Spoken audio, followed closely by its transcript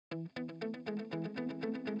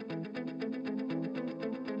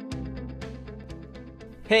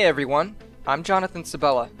Hey everyone, I'm Jonathan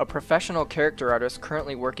Sabella, a professional character artist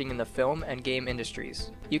currently working in the film and game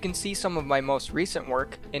industries. You can see some of my most recent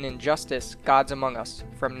work in Injustice: Gods Among Us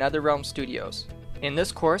from NetherRealm Studios. In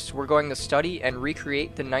this course, we're going to study and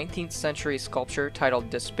recreate the 19th century sculpture titled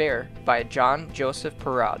Despair by Jean-Joseph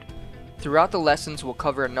Perraud. Throughout the lessons, we'll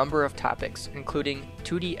cover a number of topics, including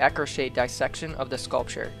 2D ecorche dissection of the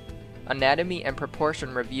sculpture, anatomy and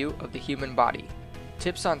proportion review of the human body,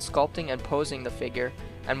 tips on sculpting and posing the figure,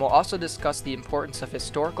 and we'll also discuss the importance of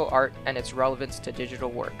historical art and its relevance to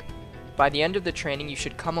digital work. By the end of the training, you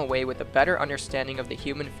should come away with a better understanding of the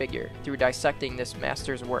human figure through dissecting this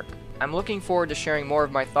master's work. I'm looking forward to sharing more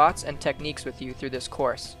of my thoughts and techniques with you through this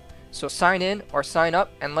course. So sign in or sign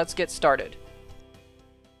up and let's get started.